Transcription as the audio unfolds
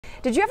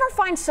Did you ever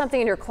find something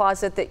in your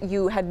closet that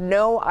you had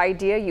no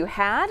idea you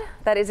had?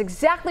 That is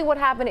exactly what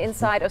happened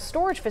inside a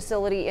storage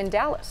facility in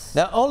Dallas.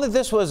 Now, only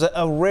this was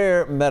a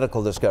rare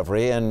medical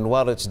discovery, and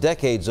while it's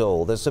decades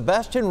old, as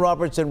Sebastian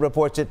Robertson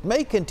reports, it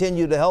may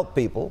continue to help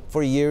people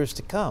for years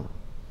to come.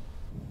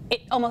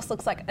 It almost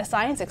looks like a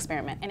science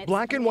experiment. And it's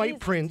Black and white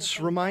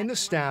prints remind the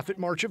staff at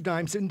March of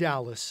Dimes in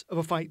Dallas of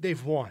a fight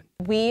they've won.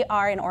 We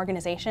are an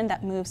organization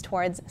that moves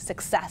towards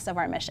success of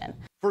our mission.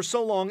 For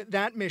so long,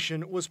 that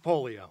mission was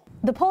polio.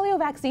 The polio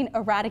vaccine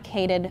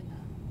eradicated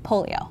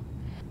polio.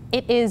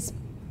 It is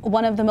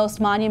one of the most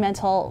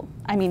monumental,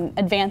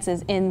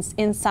 advances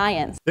in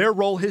science. Their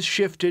role has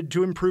shifted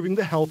to improving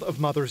the health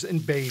of mothers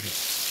and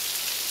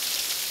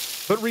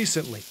babies. But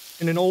recently,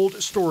 in an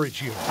old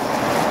storage unit,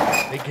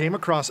 they came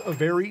across a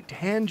very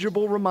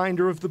tangible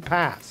reminder of the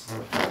past.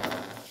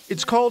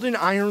 It's called an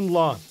iron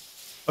lung,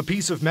 a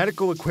piece of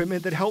medical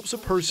equipment that helps a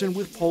person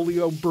with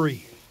polio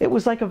breathe. It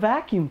was like a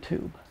vacuum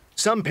tube.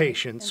 Some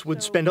patients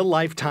would spend a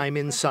lifetime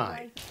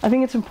inside. I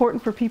think it's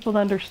important for people to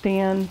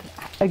understand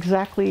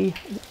exactly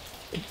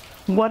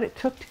what it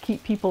took to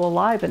keep people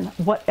alive and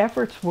what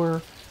efforts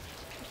were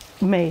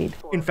made.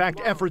 In fact,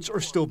 efforts are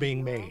still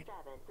being made.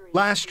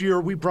 Last year,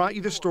 we brought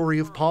you the story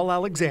of Paul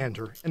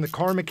Alexander and the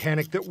car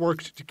mechanic that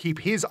worked to keep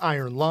his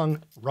iron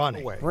lung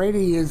running.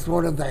 Brady is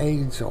one of the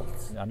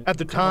angels. At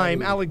the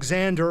time,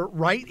 Alexander,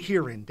 right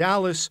here in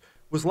Dallas,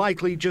 was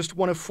likely just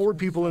one of 4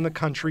 people in the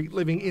country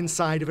living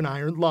inside of an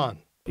iron lung.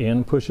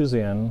 In pushes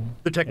in.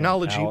 The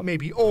technology may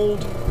be old,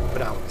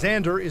 but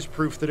Alexander is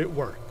proof that it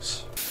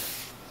works.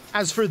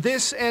 As for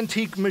this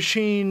antique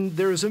machine,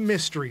 there is a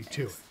mystery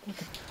to it.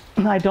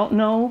 I don't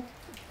know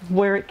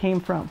where it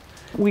came from.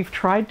 We've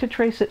tried to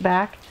trace it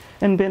back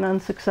and been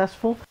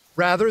unsuccessful.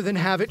 Rather than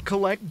have it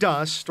collect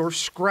dust or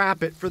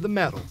scrap it for the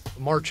metal,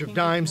 the March of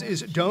Dimes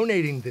is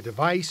donating the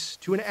device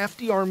to an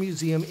FDR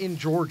museum in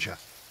Georgia,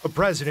 a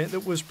president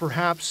that was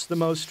perhaps the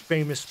most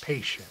famous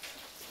patient.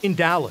 In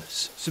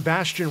Dallas,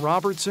 Sebastian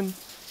Robertson,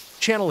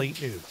 Channel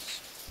 8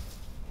 News.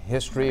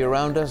 History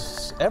around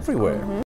us everywhere.